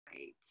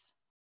Right.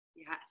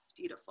 Yes,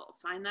 beautiful.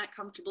 Find that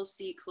comfortable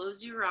seat.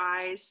 Close your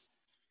eyes.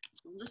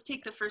 We'll just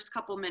take the first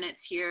couple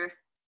minutes here,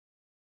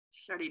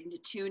 starting to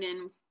tune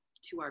in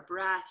to our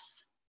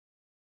breath,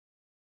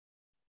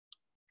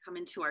 come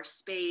into our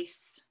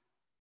space.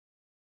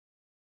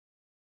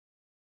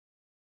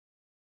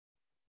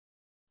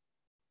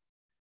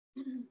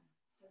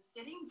 So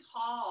sitting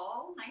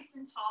tall, nice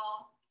and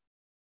tall,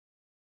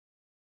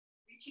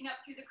 reaching up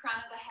through the crown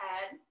of the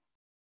head,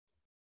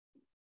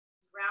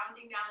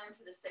 rounding down into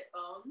the sit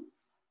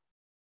bones.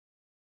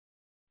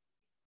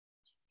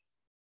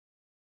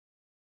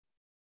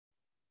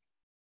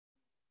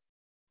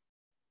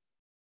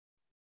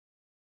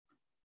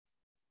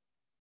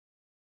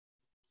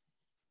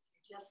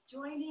 Just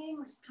joining,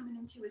 we're just coming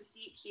into a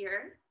seat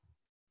here.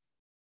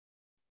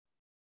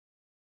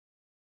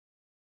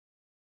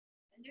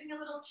 And doing a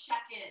little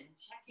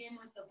check-in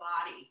with the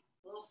body,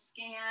 a little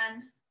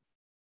scan.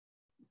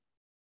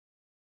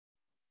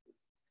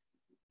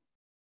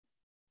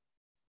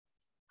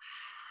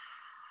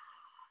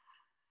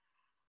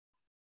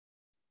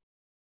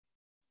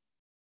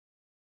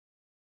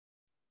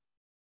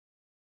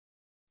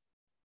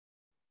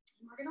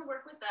 And we're gonna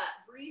work with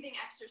that breathing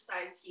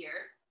exercise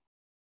here.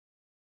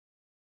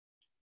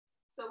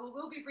 So we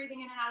will be breathing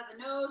in and out of the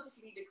nose. If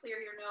you need to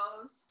clear your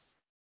nose,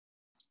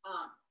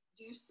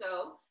 do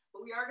so.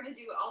 But we are going to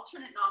do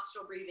alternate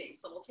nostril breathing.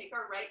 So we'll take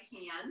our right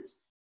hand,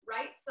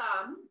 right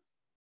thumb,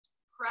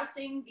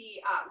 pressing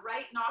the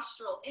right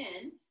nostril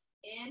in.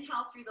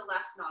 Inhale through the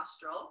left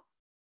nostril.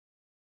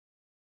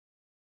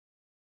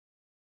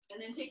 And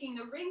then taking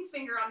the ring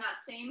finger on that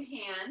same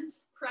hand,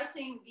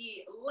 pressing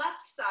the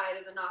left side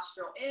of the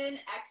nostril in.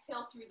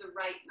 Exhale through the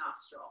right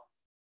nostril.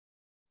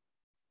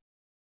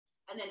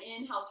 And then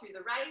inhale through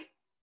the right.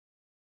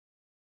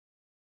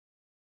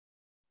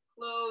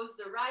 Close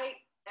the right.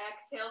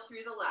 Exhale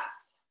through the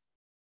left.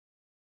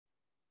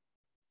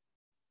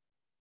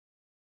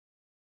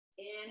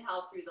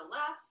 Inhale through the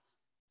left.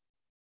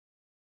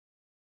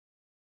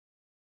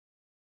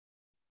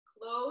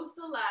 Close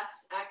the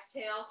left.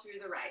 Exhale through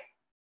the right.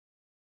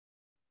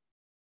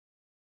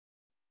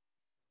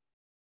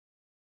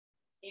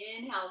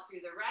 Inhale through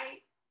the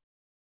right.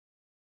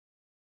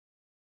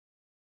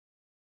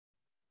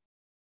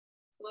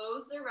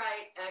 Close the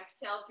right,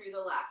 exhale through the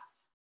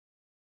left.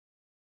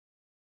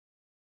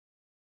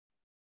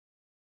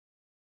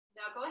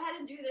 Now go ahead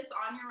and do this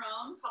on your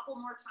own, a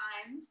couple more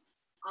times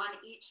on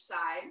each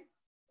side,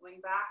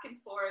 going back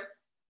and forth.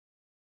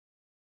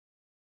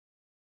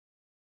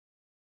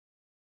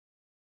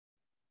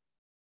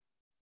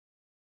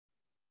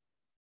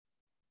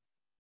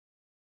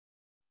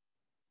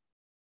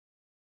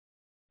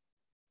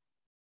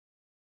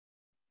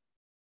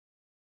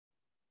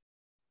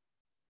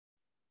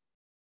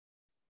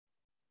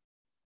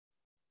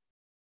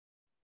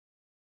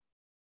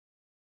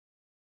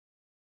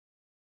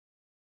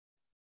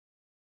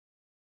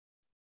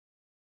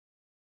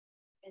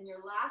 And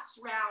your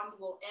last round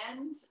will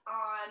end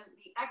on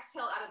the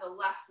exhale out of the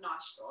left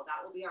nostril.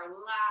 That will be our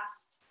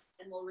last,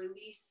 and we'll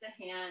release the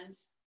hand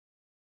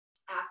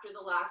after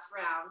the last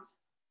round.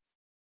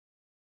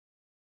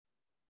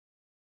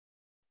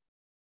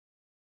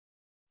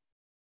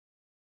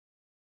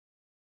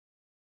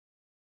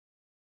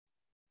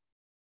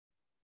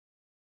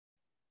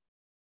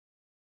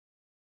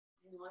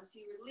 And once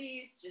you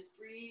release, just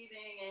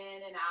breathing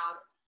in and out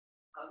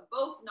of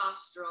both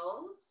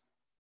nostrils.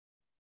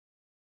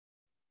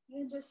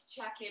 And just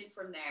check in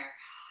from there.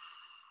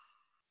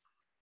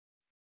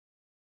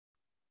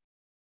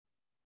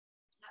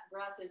 That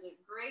breath is a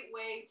great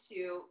way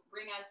to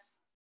bring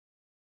us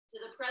to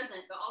the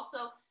present, but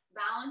also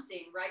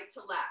balancing right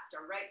to left,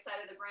 our right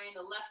side of the brain, the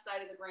left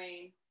side of the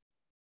brain,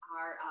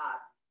 our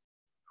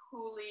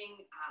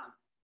cooling,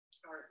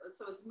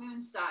 so it's moon,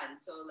 sun.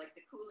 So like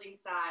the cooling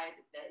side,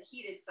 the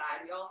heated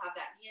side, we all have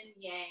that yin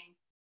yang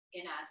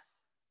in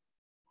us,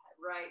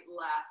 right,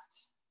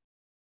 left.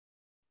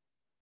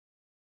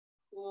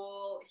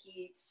 Cool,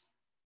 heat,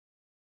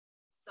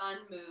 sun,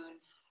 moon.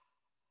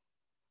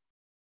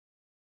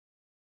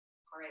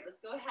 All right, let's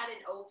go ahead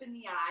and open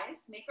the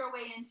eyes, make our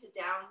way into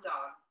down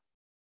dog.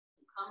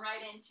 We'll come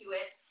right into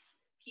it.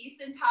 Peace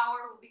and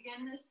power. We'll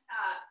begin this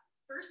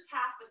first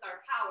half with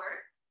our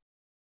power.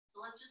 So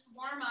let's just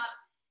warm up,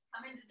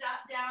 come into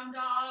down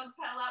dog,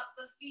 pedal up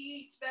the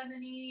feet, bend the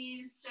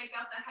knees, shake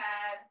out the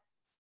head.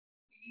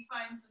 Maybe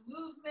find some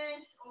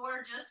movement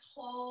or just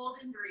hold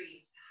and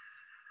breathe.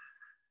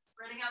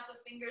 Spreading out the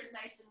fingers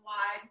nice and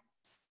wide.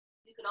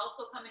 You could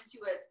also come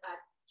into a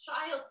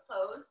child's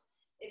pose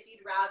if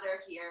you'd rather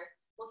here.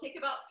 We'll take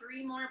about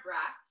 3 more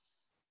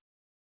breaths.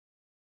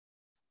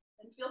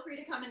 And feel free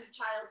to come into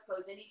child's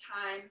pose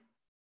anytime.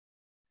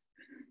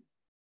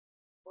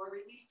 Or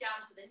release down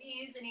to the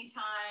knees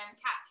anytime,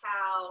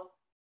 cat-cow.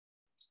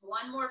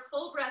 1 more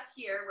full breath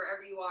here,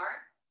 wherever you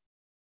are.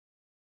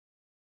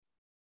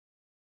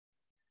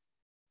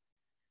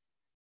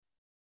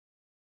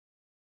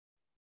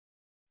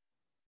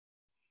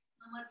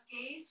 And let's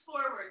gaze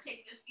forward.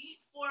 Take the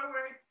feet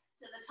forward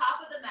to the top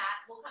of the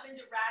mat. We'll come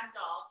into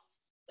ragdoll.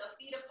 So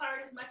feet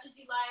apart as much as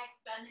you like,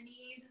 bend the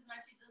knees as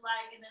much as you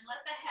like, and then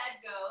let the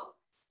head go,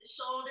 the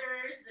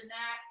shoulders, the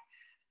neck.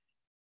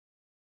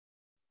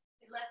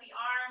 And let the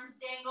arms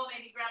dangle,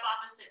 maybe grab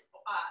opposite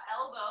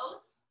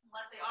elbows,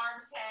 let the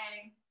arms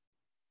hang.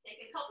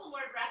 Take a couple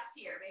more breaths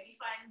here. Maybe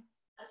find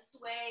a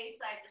sway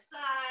side to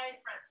side,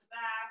 front to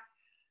back.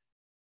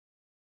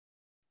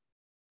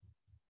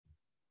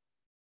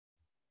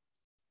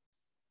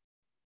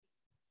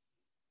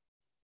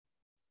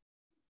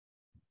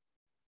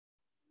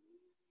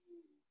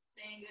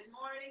 Saying good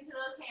morning to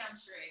those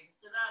hamstrings,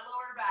 to that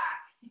lower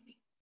back.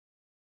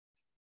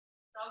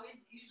 It's always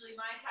usually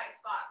my tight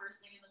spot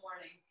first thing in the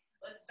morning.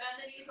 Let's bend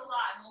the knees a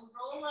lot and we'll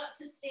roll up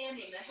to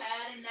standing. The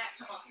head and neck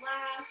come up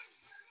last.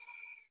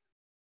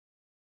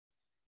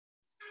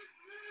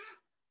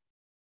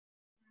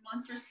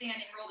 Once we're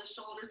standing, roll the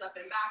shoulders up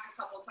and back a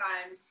couple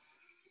times.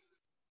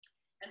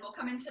 And we'll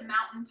come into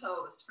mountain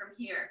pose from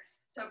here.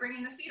 So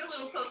bringing the feet a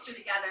little closer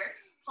together,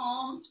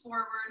 palms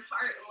forward,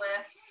 heart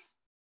lifts.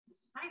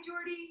 Hi,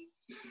 Jordy.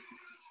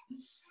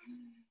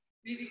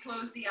 Maybe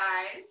close the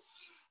eyes.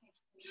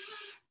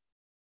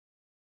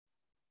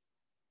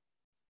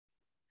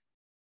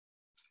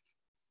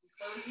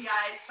 Close the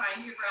eyes,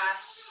 find your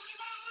breath.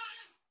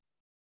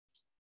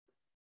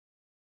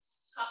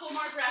 Couple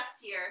more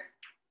breaths here.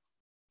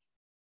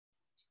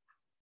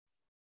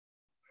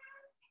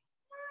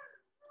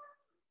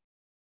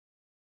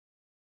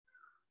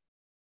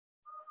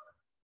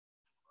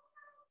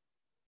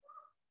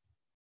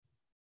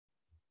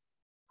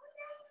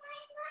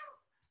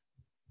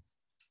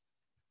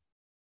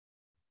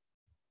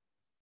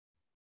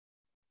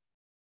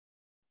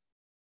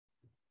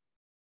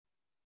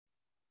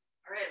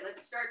 All right,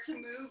 let's start to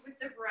move with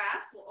the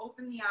breath. We'll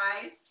open the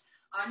eyes.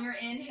 On your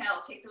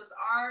inhale, take those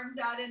arms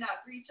out and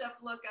up. Reach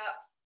up, look up.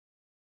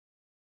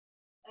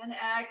 And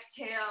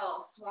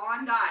exhale,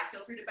 swan dive.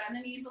 Feel free to bend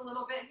the knees a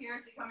little bit here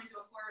as we come into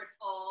a forward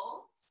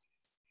fold.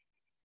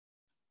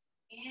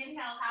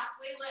 Inhale,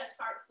 halfway lift,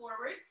 heart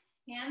forward.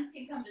 Hands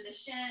can come to the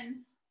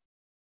shins.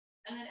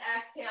 And then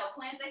exhale,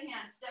 plant the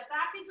hands. Step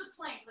back into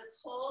plank.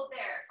 Let's hold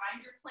there. Find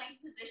your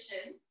plank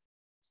position.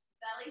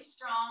 Belly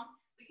strong.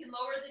 We can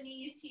lower the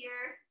knees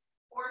here.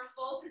 Or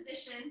full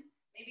position,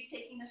 maybe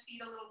taking the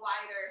feet a little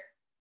wider.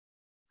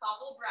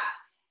 Couple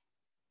breaths.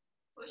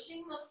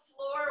 Pushing the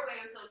floor away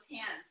with those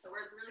hands. So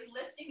we're really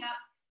lifting up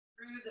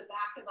through the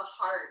back of the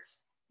heart,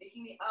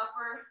 making the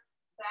upper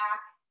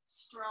back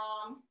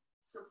strong,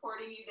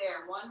 supporting you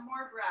there. One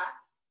more breath.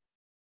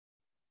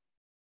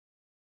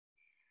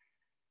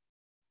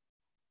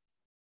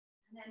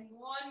 And then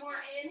one more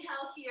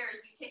inhale here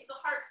as we take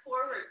the heart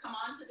forward. Come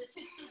onto the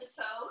tips of the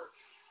toes.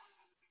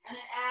 And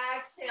then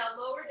exhale,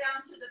 lower down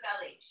to the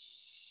belly.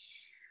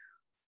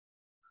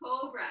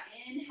 Cobra,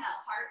 inhale,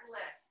 heart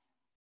lifts.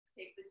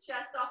 Take the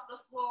chest off the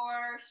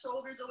floor,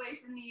 shoulders away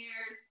from the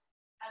ears,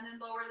 and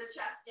then lower the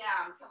chest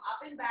down. Come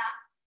up and back,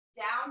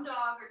 down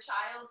dog or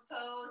child's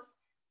pose.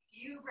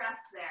 Few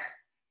breaths there.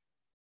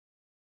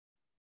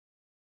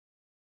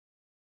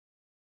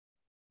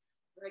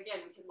 Or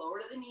again, we can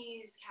lower to the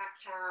knees,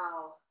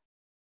 cat-cow.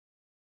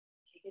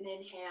 Take an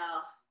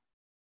inhale.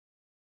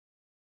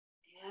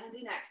 And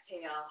an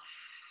exhale.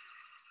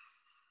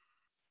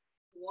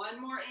 One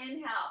more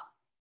inhale.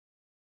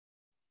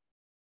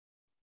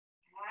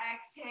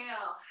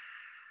 Exhale.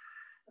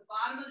 The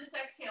bottom of this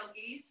exhale,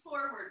 gaze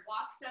forward,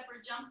 walk, step,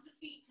 or jump the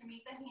feet to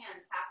meet the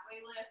hands.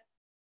 Halfway lift.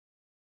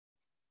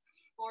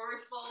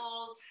 Forward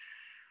fold.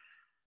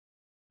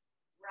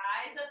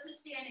 Rise up to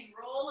standing,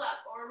 roll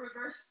up, or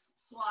reverse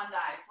swan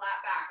dive. Flat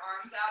back,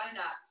 arms out and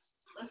up.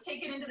 Let's take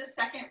it into the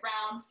second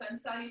round, sun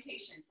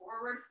salutation.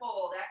 Forward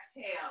fold,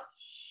 exhale.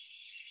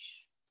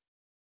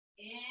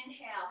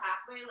 Inhale,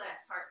 halfway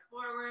lift, heart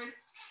forward.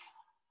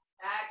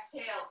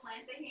 Exhale,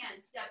 plant the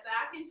hands, step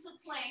back into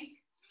plank.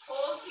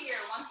 Hold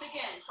here, once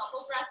again,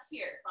 couple breaths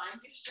here. Find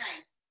your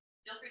strength.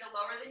 Feel free to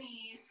lower the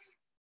knees.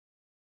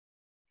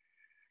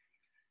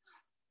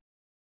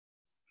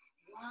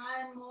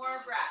 One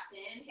more breath,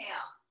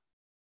 inhale.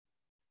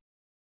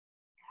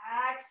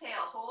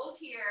 Exhale, hold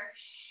here.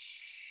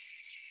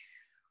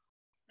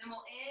 Then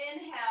we'll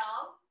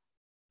inhale,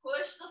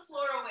 push the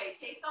floor away,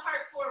 take the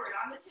heart forward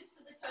on the tips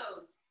of the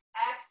toes.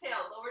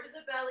 Exhale, lower to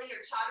the belly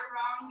or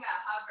chaturanga,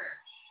 hover.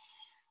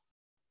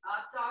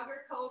 Up dog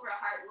or cobra,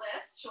 heart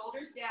lifts,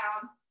 shoulders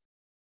down.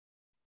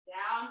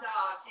 Down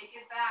dog, take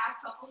it back,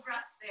 couple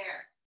breaths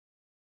there.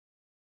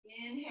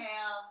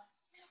 Inhale.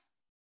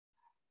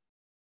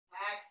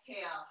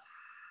 Exhale.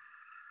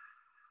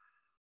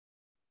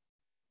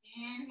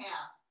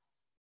 Inhale.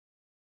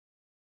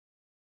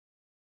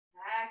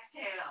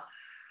 Exhale.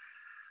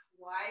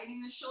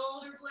 Widening the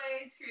shoulder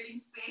blades,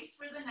 creating space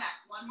for the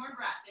neck. One more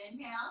breath,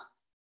 inhale.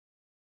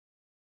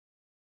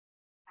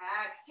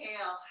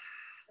 Exhale.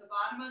 The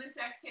bottom of this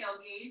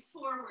exhale, gaze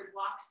forward,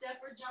 walk,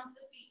 step, or jump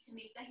the feet to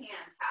meet the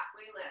hands,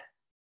 halfway lift.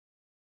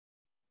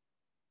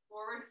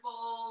 Forward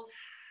fold,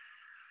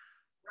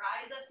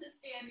 rise up to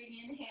standing,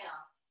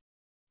 inhale.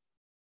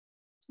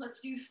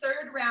 Let's do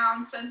third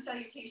round, sun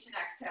salutation,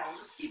 exhale.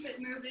 Just keep it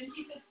moving,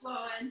 keep it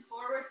flowing,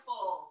 forward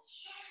fold.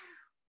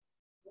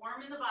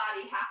 Warm in the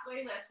body,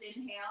 halfway lift,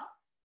 inhale.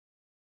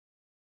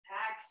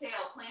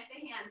 Exhale, plant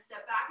the hands,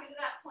 step back into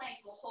that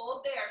plank. We'll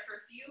hold there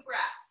for a few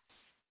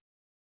breaths.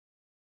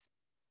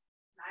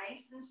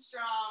 Nice and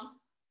strong.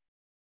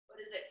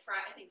 What is it?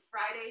 I think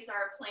Friday's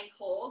our plank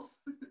hold.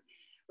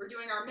 We're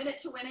doing our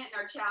minute to win it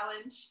and our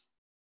challenge,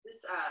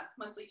 this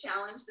monthly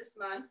challenge this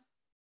month.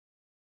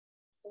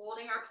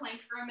 Holding our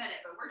plank for a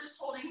minute, but we're just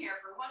holding here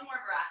for one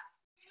more breath.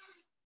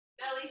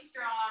 Belly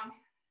strong.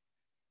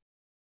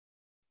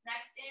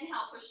 Next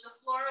inhale, push the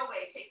floor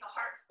away. Take the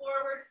heart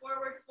forward,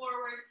 forward,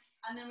 forward.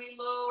 And then we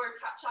lower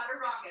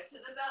chaturanga to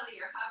the belly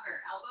or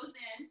hover. Elbows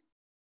in.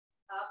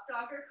 Up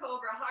dog or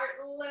cobra.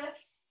 Heart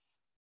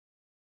lifts.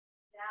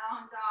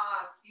 Down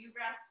dog. Few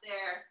breaths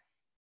there.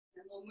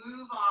 And we'll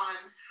move on.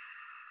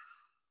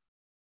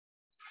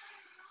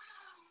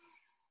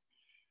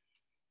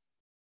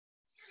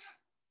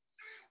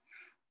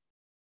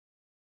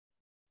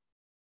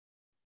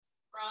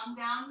 From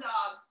down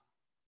dog.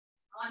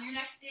 On your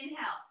next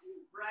inhale,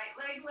 right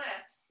leg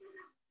lifts.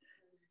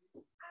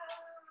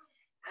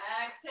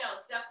 Exhale,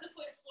 step the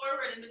foot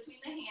forward in between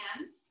the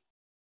hands.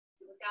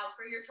 Look out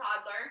for your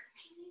toddler.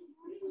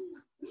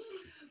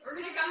 We're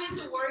gonna come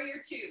into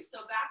warrior two.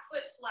 So back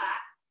foot flat.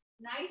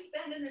 Nice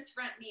bend in this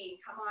front knee.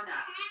 Come on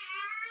up.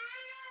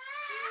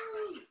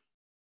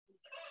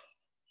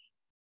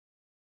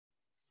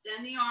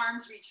 Extend the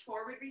arms, reach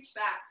forward, reach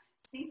back.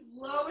 Sink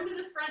low into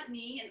the front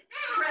knee and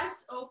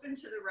press open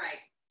to the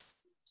right.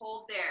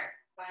 Hold there.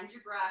 Find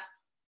your breath.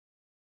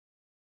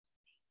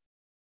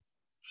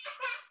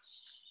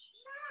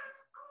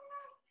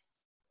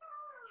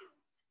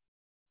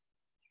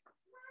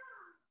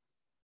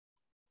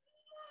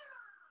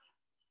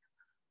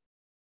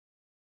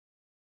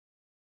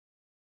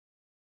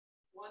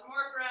 One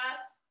more breath.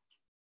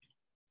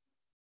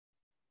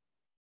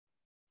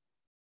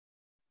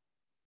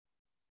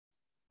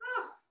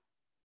 Oh,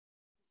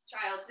 this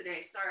child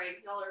today, sorry,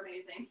 y'all are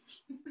amazing.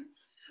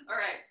 All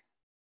right.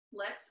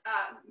 Let's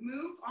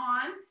move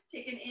on.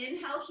 Take an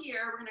inhale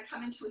here. We're going to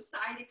come into a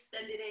side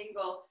extended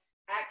angle.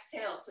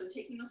 Exhale. So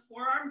taking the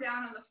forearm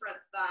down on the front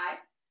thigh.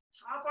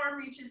 Top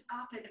arm reaches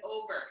up and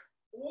over.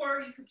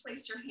 Or you could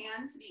place your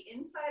hand to the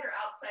inside or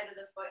outside of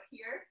the foot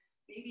here.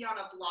 Maybe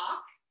on a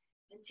block.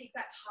 And take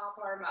that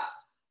top arm up.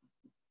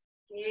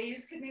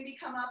 Gaze could maybe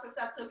come up if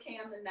that's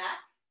okay on the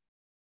neck.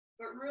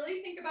 But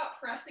really think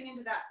about pressing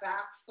into that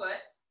back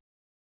foot.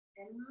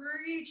 And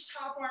reach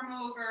top arm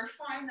over,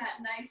 find that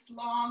nice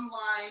long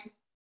line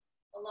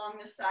along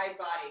the side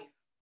body.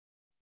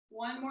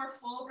 One more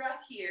full breath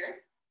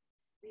here.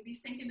 Maybe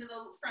sink into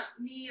the front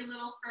knee a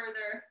little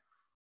further.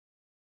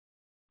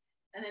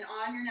 And then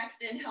on your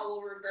next inhale,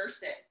 we'll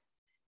reverse it.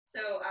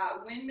 So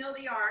windmill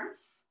the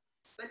arms,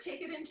 but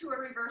take it into a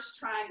reverse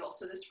triangle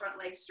so this front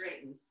leg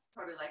straightens.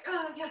 Probably like,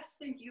 oh yes,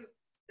 thank you.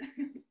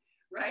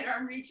 Right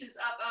arm reaches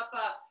up, up,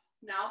 up.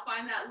 Now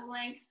find that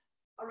length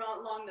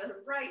along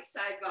the right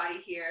side body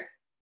here.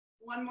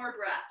 One more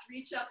breath.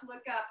 Reach up,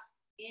 look up,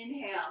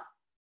 inhale.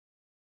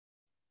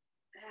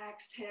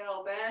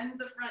 Exhale, bend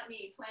the front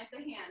knee, plant the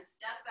hands,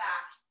 step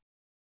back.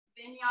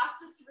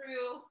 Vinyasa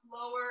through,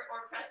 lower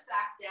or press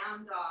back,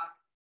 down dog.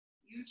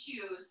 You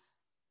choose,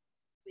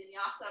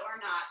 vinyasa or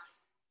not.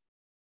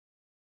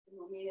 And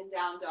we'll meet in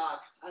down dog.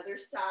 Other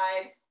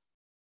side,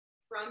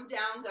 from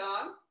down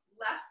dog,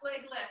 left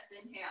leg lifts,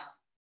 inhale.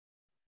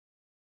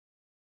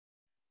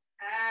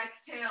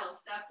 Exhale,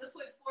 step the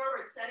foot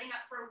forward, setting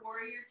up for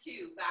warrior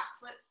two. Back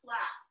foot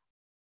flat.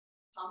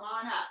 Come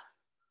on up.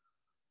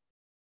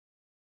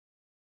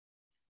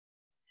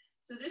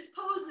 So this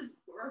pose is,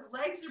 our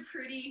legs are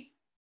pretty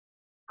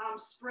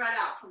spread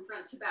out from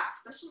front to back,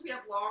 especially if we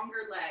have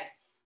longer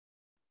legs.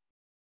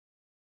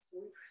 So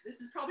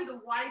this is probably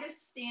the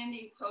widest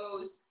standing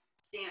pose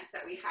stance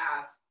that we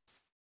have,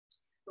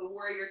 the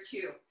warrior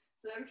two.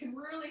 So that we can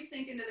really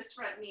sink into this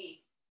front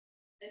knee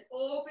and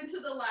open to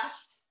the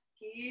left.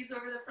 Gaze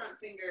over the front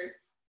fingers.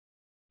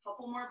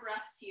 Couple more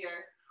breaths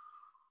here.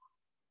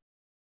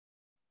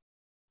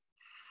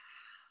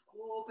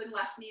 Open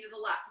left knee to the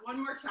left. One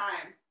more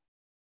time.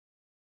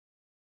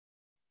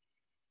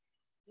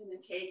 And then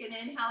take an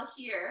inhale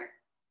here.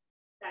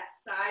 That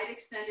side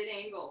extended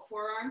angle.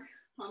 Forearm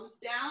comes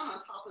down on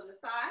top of the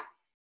thigh.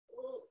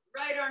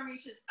 Right arm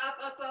reaches up,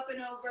 up, up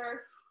and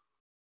over.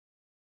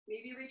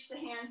 Maybe reach the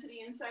hand to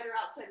the inside or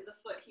outside of the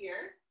foot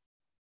here.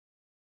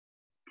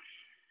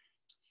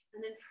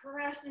 And then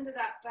press into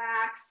that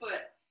back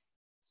foot.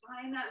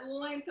 Find that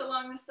length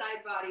along the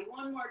side body.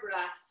 One more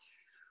breath.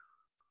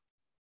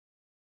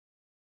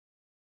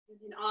 And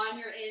then on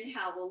your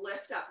inhale, we'll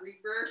lift up.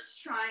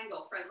 Reverse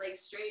triangle. Front leg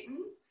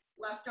straightens.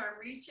 Left arm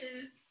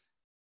reaches.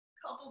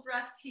 Couple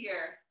breaths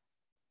here.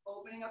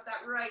 Opening up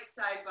that right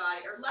side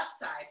body, or left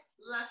side.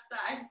 Left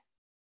side.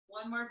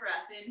 One more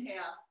breath.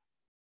 Inhale.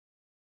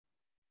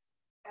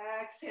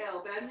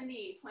 Exhale. Bend the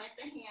knee. Plant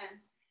the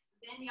hands.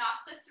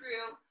 Vinyasa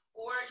through.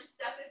 Or just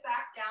step it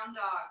back, down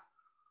dog.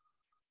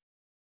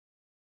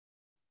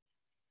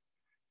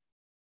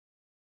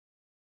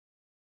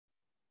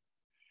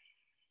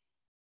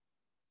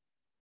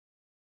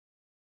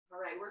 All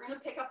right, we're gonna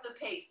pick up the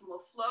pace and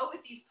we'll flow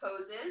with these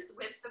poses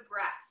with the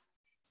breath.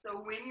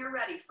 So when you're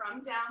ready,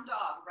 from down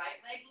dog, right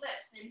leg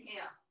lifts,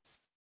 inhale.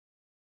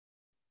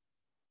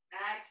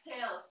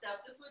 Exhale,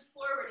 step the foot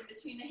forward in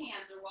between the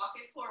hands or walk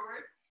it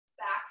forward.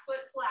 Back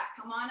foot flat,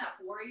 come on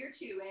up, warrior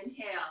two,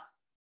 inhale.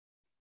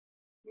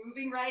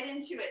 Moving right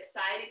into it,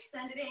 side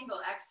extended angle,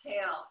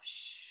 exhale.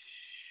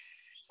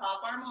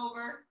 Top arm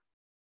over.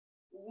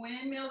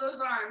 Windmill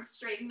those arms,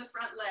 straighten the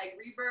front leg,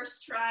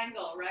 reverse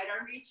triangle, right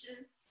arm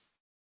reaches.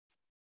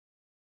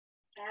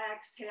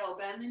 Exhale,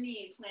 bend the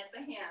knee, plant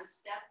the hands,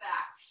 step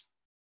back.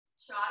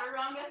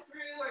 Chaturanga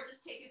through or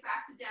just take it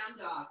back to down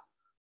dog.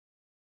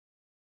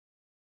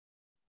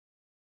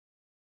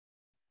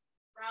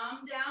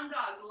 From down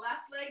dog,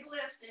 left leg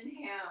lifts,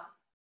 inhale.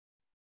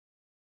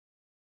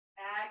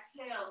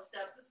 Exhale,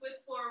 step the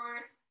foot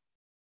forward.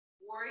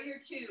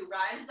 Warrior two,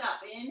 rise up,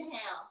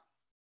 inhale.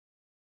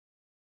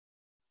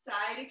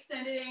 Side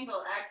extended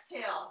angle,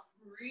 exhale.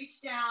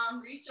 Reach down,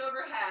 reach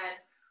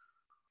overhead.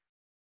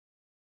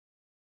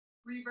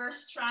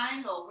 Reverse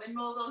triangle,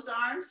 windmill those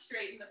arms,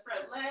 straighten the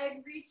front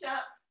leg, reach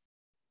up.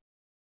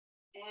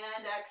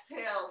 And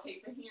exhale,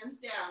 take the hands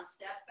down,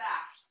 step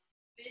back.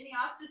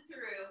 Vinyasa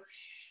through.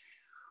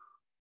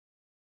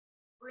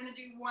 We're gonna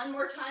do one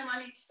more time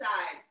on each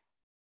side.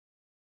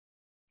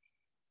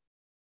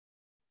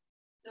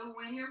 So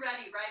when you're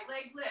ready, right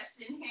leg lifts,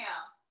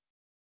 inhale.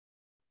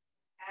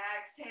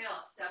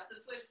 Exhale, step the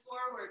foot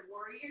forward,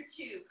 warrior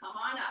two, come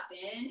on up,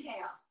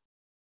 inhale.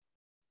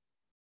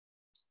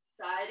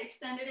 Side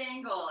extended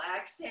angle,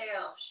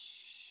 exhale,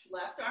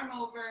 left arm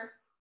over,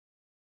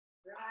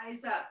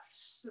 rise up,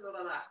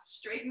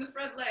 straighten the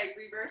front leg,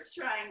 reverse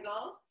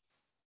triangle.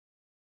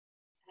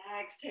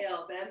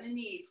 Exhale, bend the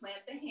knee, plant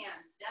the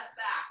hands, step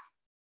back.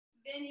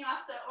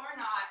 Vinyasa or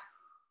not.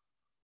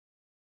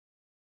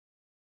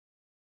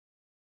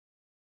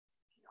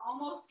 You can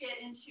almost get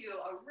into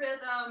a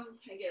rhythm,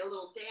 kind of get a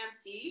little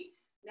dancey.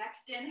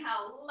 Next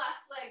inhale,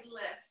 left leg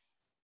lifts.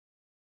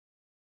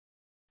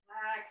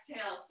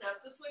 Exhale,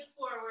 step the foot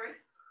forward.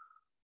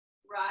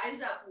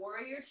 Rise up,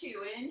 warrior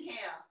two,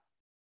 inhale.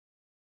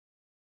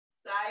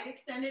 Side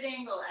extended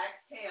angle,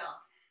 exhale.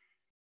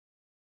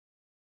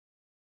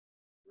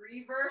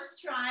 Reverse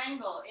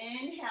triangle,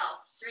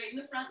 inhale, straighten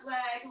the front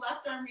leg,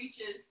 left arm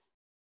reaches.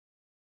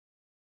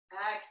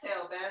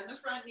 Exhale, bend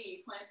the front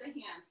knee, plant the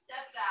hands,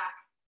 step back,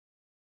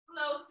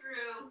 flow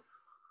through.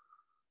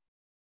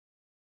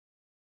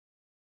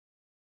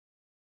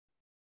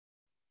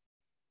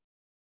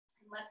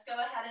 And let's go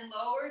ahead and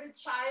lower to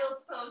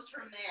child's pose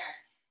from there.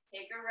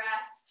 Take a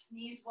rest,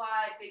 knees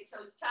wide, big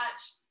toes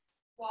touch.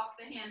 Walk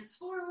the hands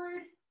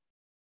forward.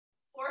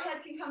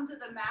 Forehead can come to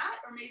the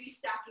mat or maybe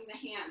stacking the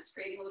hands,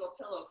 creating a little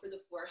pillow for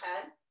the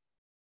forehead.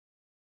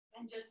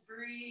 And just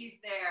breathe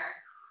there.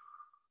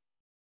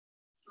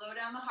 Slow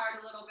down the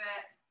heart a little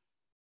bit.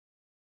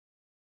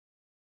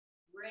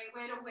 Great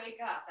way to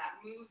wake up,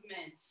 that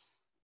movement.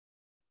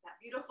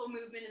 That beautiful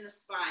movement in the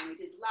spine. We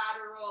did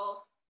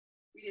lateral,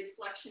 we did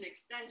flexion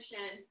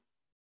extension,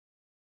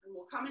 and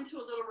we'll come into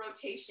a little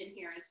rotation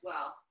here as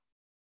well.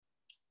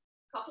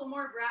 Couple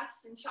more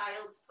breaths in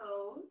child's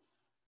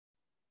pose.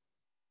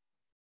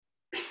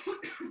 And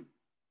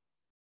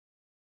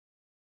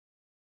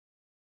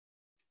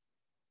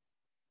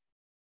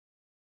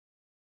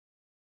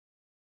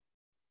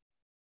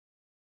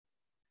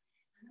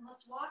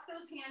let's walk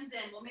those hands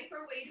in. We'll make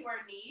our way to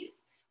our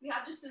knees. We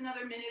have just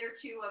another minute or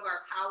two of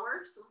our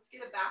power, so let's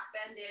get a back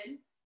bend in.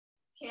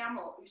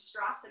 Camel,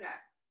 Ustrasana.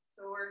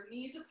 So our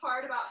knees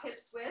apart about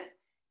hips width,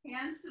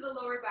 hands to the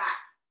lower back.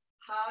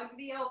 Hug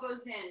the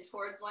elbows in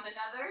towards one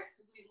another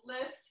as we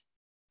lift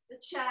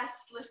the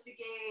chest, lift the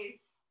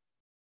gaze.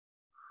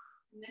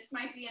 And this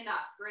might be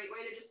enough. Great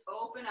way to just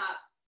open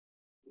up.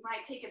 You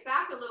might take it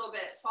back a little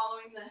bit,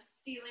 following the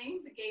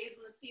ceiling, the gaze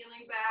on the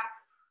ceiling back.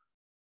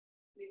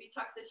 Maybe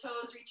tuck the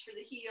toes, reach for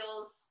the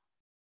heels.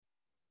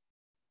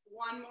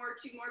 One more,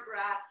 two more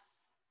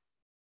breaths.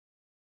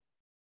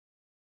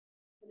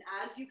 And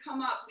as you come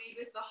up, lead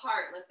with the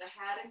heart. Let the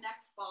head and neck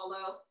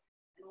follow,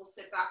 and we'll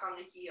sit back on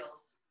the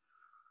heels.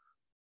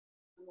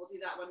 And we'll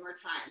do that one more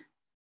time.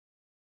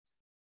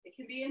 It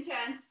can be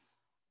intense.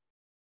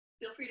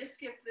 Feel free to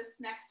skip this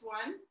next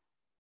one.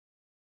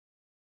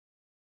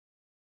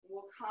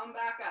 We'll come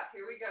back up.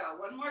 Here we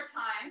go. One more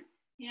time.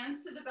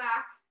 Hands to the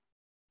back.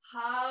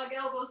 Hug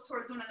elbows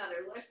towards one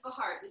another. Lift the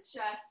heart. The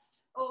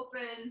chest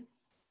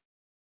opens.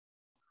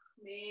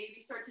 Maybe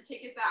start to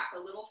take it back a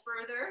little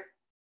further.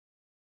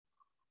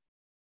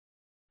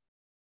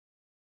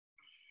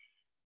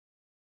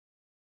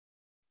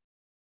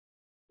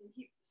 And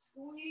keep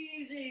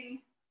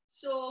squeezing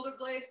shoulder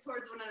blades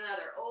towards one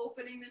another.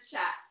 Opening the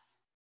chest.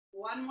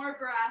 One more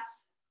breath.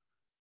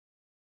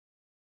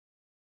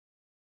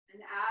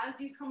 And as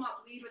you come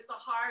up, lead with the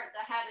heart,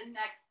 the head and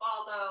neck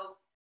follow.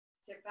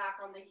 Sit back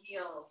on the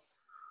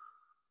heels.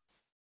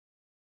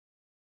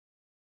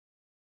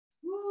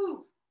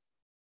 Woo.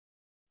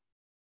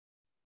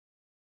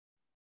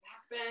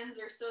 Back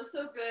bends are so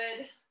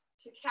good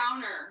to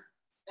counter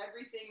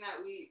everything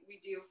that we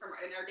do from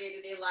in our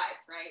day-to-day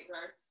life, right?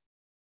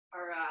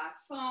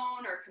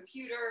 phone, our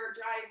computer,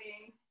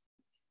 driving,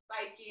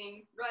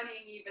 biking,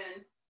 running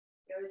even.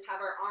 We always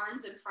have our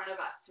arms in front of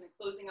us, kind of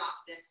closing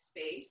off this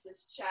space,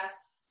 this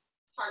chest,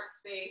 heart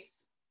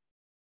space.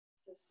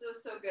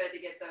 So good to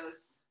get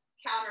those,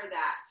 counter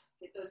that,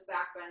 get those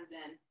back bends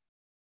in.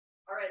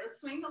 All right,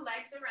 let's swing the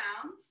legs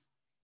around,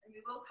 and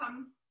we will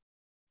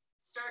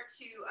start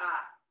to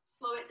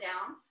slow it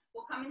down.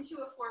 We'll come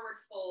into a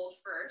forward fold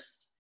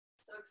first.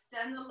 So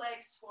extend the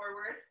legs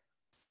forward.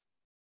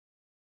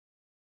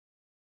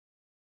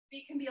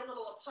 Feet can be a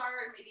little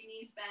apart, maybe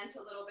knees bent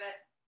a little bit,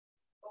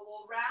 but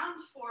we'll round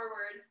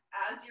forward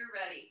as you're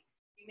ready.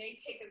 You may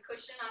take a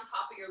cushion on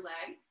top of your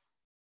legs.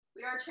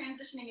 We are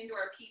transitioning into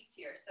our piece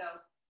here, so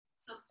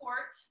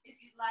support if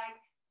you'd like.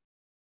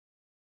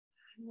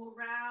 And we'll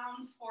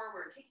round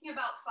forward, taking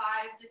about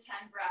 5 to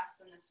 10 breaths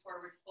in this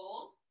forward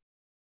fold.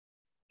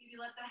 Maybe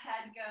let the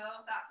head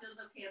go, if that feels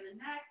okay on the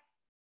neck.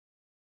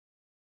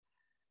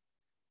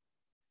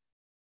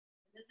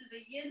 This is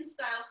a yin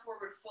style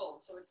forward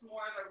fold, so it's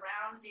more of a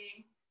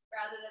rounding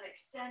rather than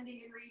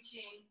extending and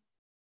reaching.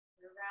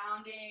 We're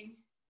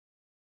rounding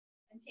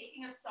and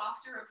taking a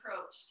softer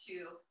approach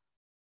to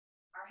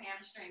our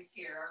hamstrings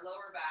here, our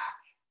lower back.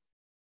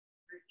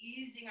 We're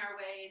easing our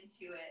way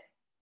into it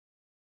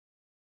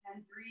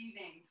and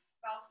breathing.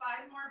 About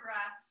 5 more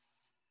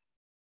breaths.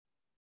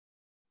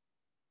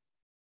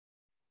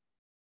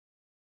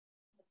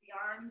 Let the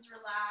arms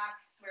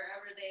relax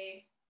wherever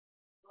they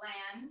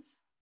land.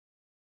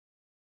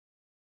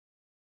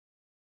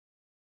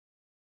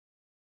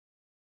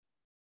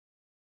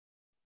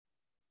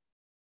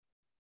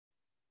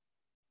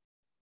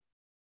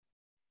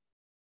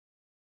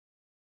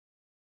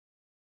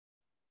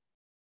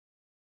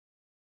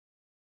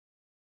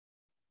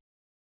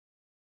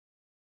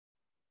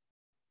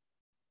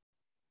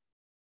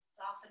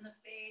 Soften the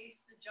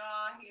face, the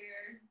jaw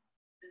here,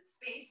 the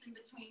space in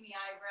between the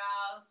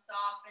eyebrows,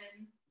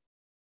 soften.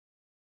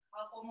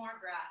 Couple more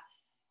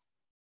breaths.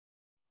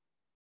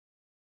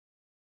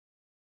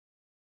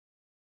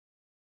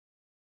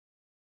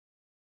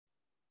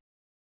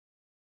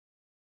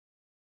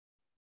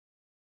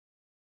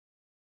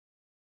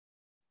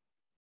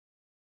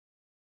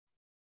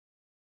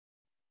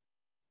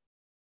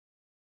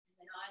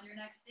 And then on your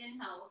next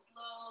inhale, we'll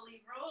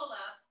slowly roll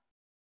up.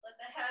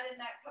 Let the head and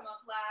neck come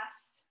up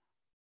last.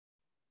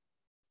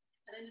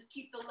 And then just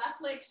keep the left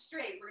leg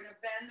straight. We're gonna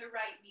bend the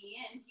right knee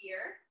in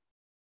here.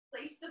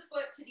 Place the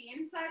foot to the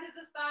inside of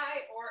the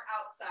thigh or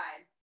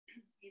outside,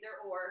 either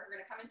or. We're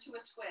gonna come into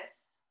a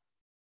twist.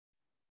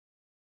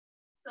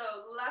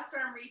 So left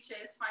arm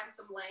reaches, find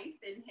some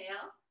length,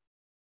 inhale.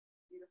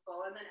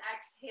 Beautiful, and then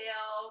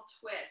exhale,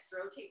 twist,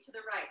 rotate to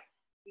the right.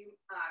 You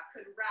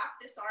could wrap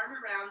this arm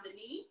around the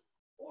knee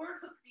or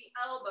hook the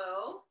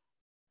elbow,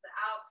 the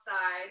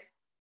outside,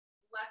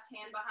 left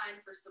hand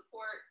behind for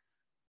support.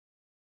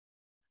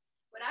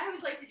 What I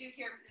always like to do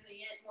here in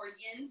the more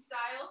yin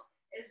style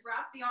is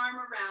wrap the arm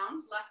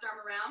around, left arm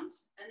around,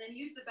 and then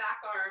use the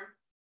back arm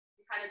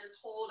to kind of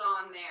just hold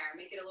on there,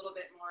 make it a little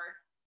bit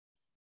more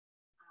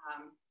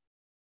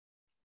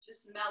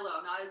just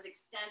mellow, not as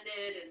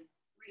extended and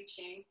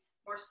reaching,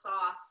 more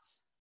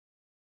soft.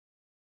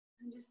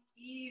 And just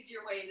ease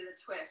your way into the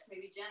twist.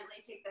 Maybe gently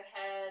take the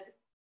head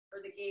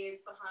or the gaze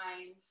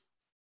behind,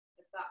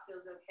 if that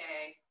feels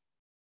okay.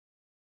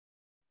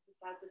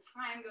 Just as the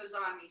time goes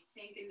on, we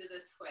sink into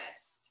the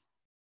twist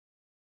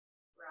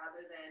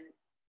rather than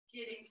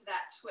getting to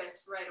that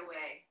twist right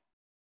away.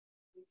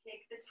 We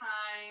take the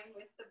time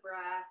with the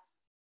breath.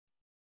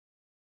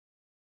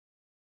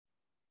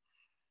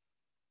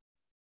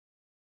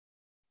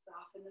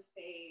 Soften the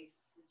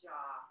face, the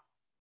jaw.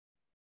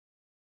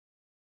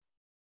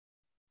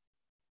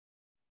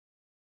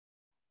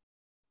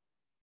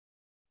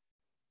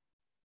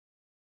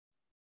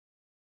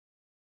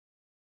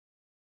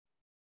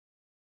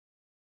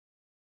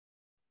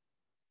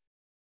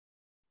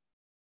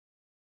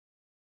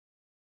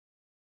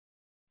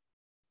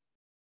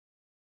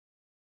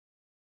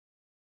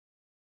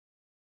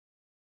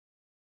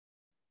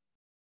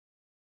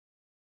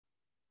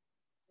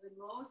 So in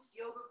most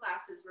yoga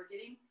classes, we're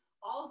getting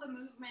all the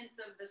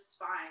movements of the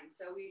spine.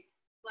 So we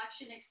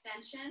flexion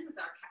extension with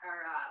our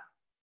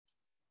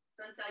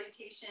sun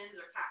salutations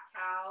or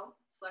cat-cow,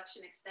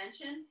 flexion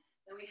extension.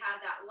 Then we have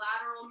that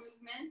lateral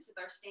movement with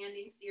our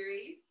standing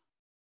series,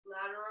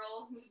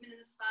 lateral movement in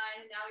the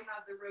spine. And now we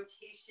have the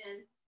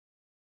rotation,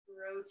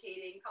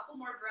 rotating. A couple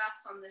more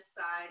breaths on this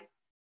side.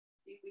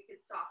 See if we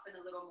could soften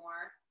a little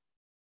more.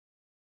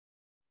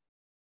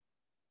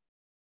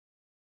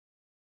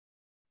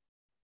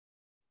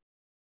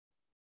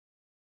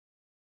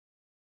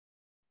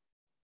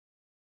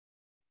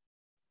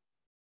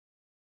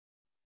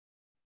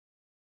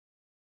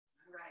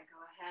 All right,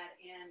 go ahead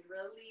and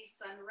release,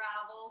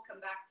 unravel, come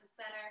back to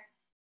center.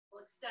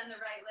 We'll extend the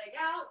right leg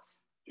out.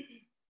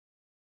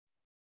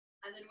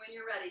 And then when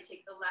you're ready,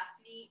 take the left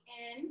knee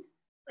in,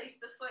 place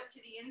the foot to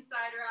the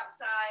inside or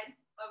outside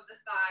of the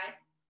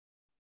thigh.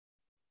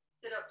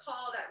 Sit up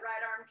tall, that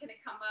right arm can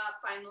come up,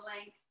 find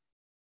length.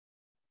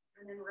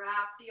 And then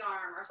wrap the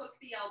arm or hook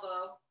the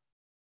elbow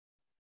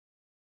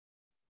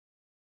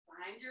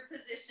Find your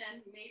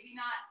position, maybe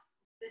not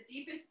the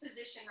deepest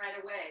position right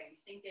away.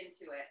 Sink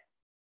into it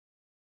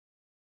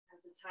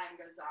as the time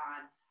goes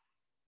on.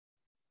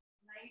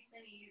 Nice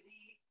and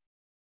easy.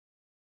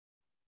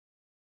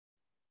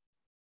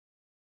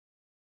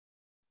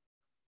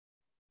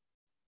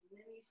 And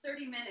in these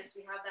 30 minutes,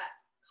 we have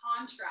that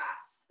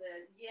contrast,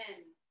 the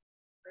yin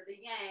or the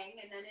yang,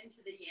 and then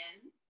into the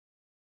yin.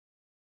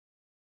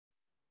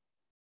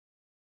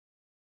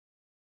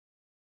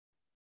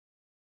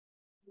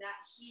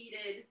 That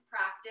heated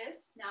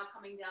practice, now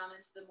coming down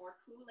into the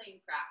more cooling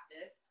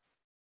practice.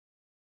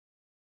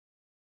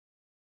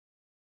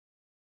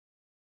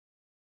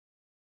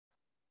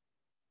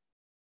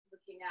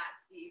 Looking at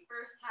the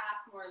first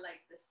half more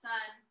like the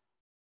sun,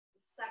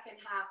 the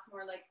second half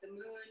more like the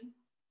moon.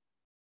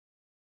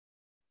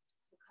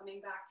 So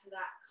coming back to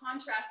that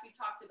contrast we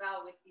talked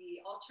about with the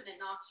alternate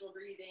nostril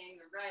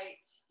breathing, the right,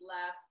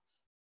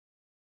 left,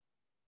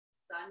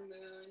 sun,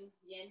 moon,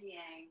 yin,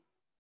 yang.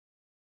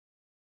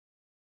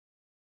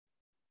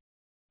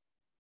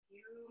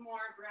 Few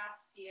more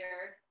breaths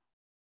here.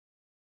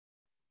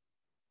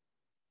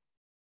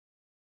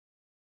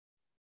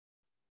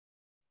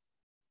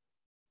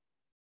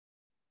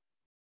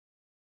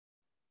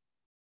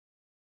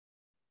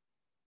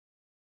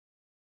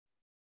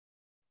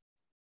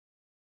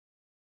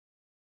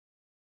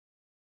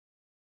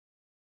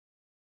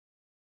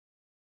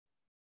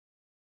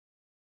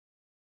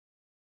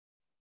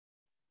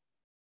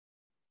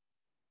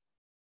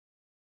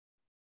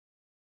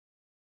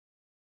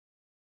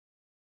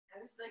 I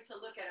always like to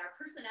look at our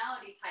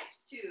personality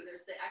types too.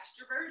 There's the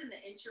extrovert and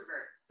the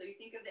introvert. So you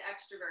think of the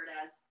extrovert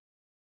as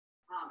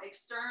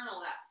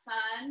external, that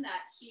sun,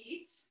 that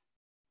heat,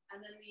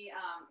 and then the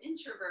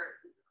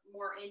introvert,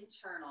 more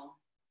internal,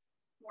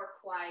 more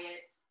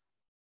quiet,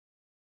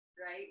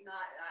 right?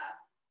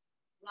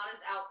 Not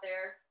as out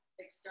there,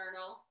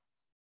 external.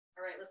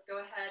 All right, let's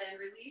go ahead and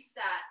release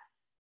that.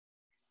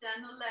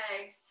 Extend the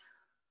legs.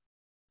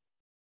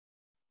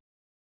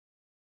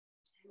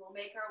 And we'll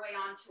make our way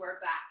onto our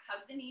back.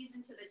 Hug the knees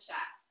into the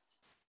chest.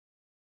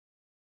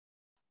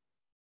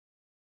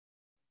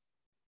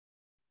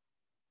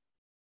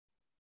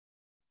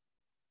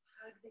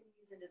 Hug the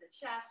knees into the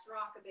chest,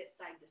 rock a bit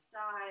side to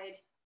side.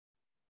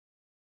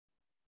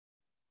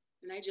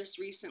 And I just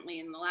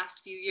recently, in the last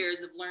few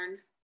years, have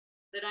learned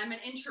that I'm an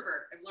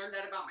introvert. I've learned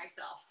that about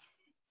myself.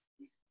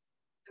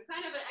 I'm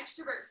kind of an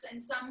extrovert in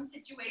some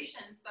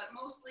situations, but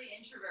mostly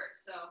introvert.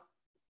 So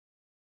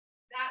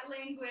that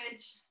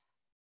language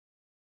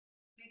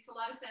makes a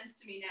lot of sense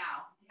to me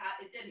now.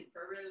 It didn't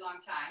for a really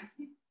long time.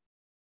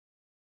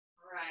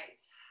 All right,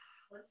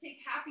 let's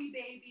take happy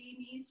baby,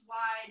 knees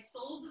wide,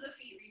 soles of the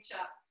feet reach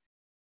up.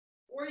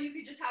 Or you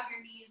could just have your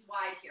knees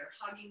wide here,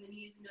 hugging the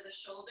knees into the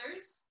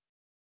shoulders.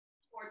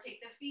 Or take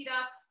the feet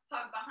up,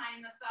 hug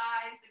behind the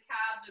thighs, the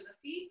calves, or the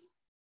feet.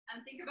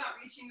 And think about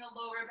reaching the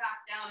lower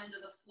back down into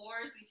the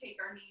floor as we take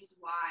our knees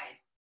wide.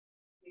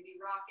 Maybe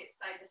rock it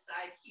side to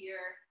side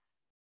here.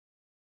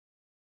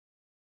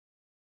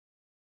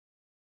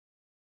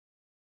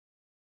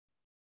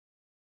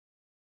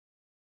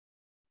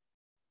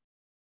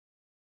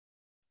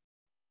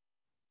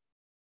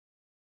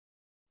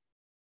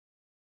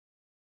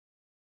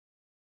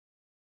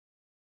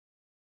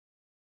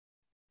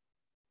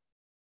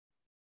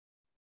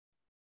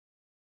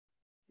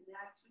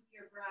 Connect with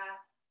your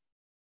breath.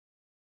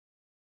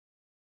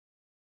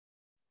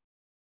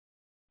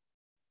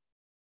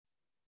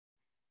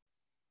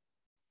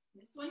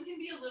 This one can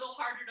be a little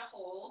harder to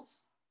hold.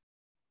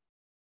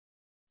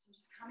 So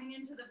just coming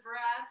into the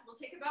breath. We'll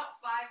take about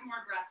 5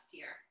 more breaths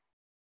here.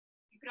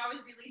 You could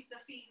always release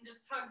the feet and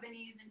just hug the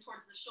knees in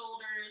towards the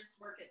shoulders,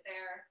 work it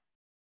there.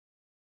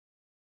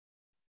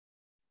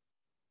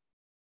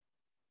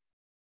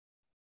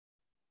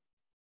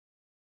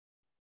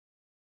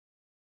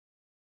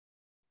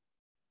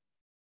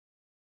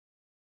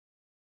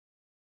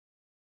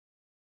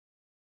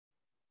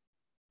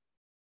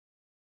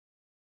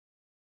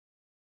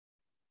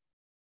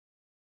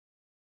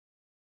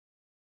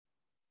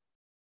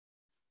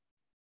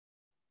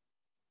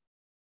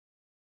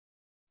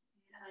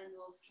 And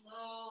we'll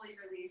slowly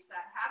release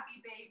that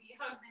happy baby.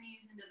 Hug the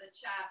knees into the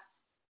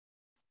chest.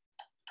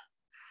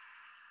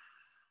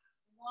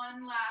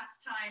 One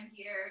last time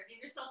here. Give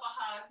yourself a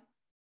hug.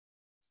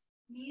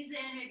 Knees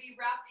in, maybe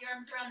wrap the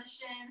arms around the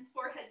shins,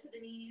 forehead to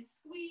the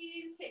knees.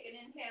 Squeeze, take an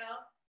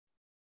inhale.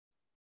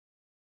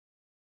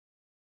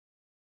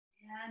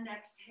 And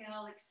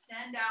exhale,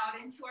 extend out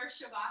into our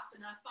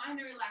Shavasana. Find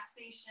the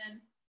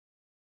relaxation.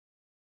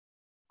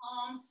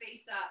 Palms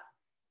face up.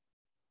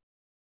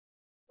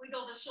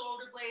 Wiggle the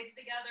shoulder blades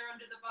together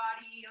under the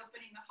body,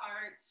 opening the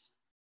heart.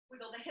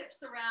 Wiggle the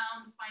hips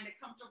around, find a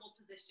comfortable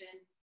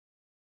position.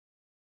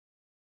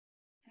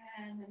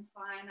 And then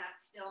find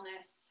that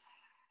stillness.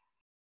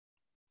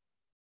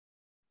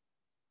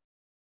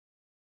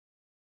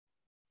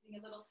 Doing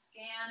a little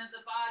scan of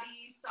the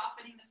body,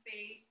 softening the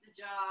face, the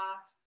jaw.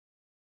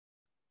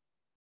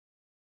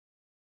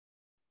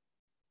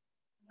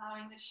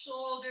 Allowing the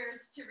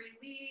shoulders to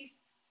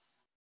release,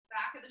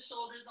 Back of the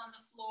shoulders on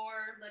the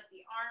floor. Let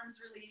the arms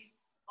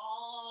release.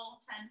 All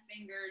 10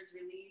 fingers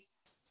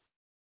release.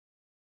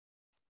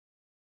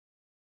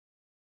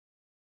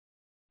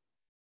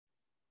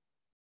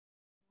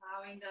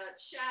 Allowing the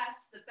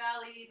chest, the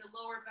belly, the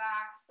lower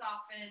back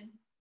soften.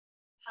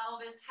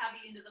 Pelvis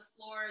heavy into the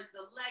floor as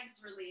the legs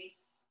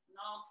release. And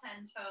all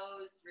 10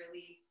 toes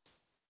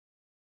release.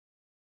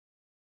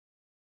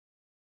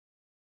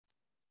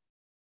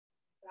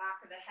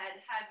 Back of the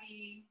head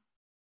heavy.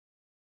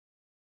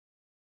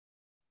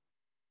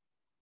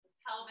 The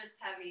pelvis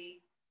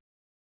heavy.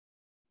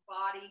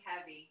 Body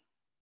heavy.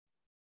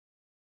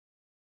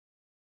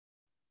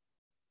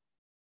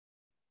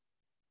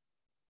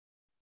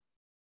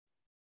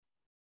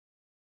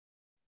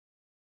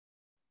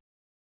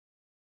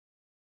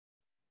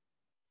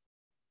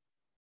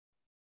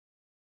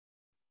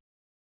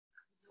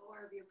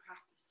 Absorb your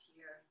practice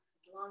here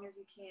as long as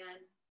you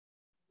can.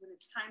 When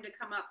it's time to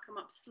come up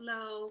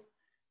slow.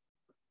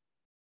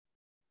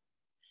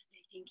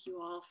 I thank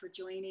you all for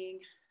joining.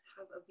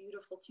 Have a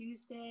beautiful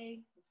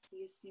Tuesday. We'll see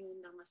you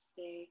soon.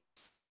 Namaste.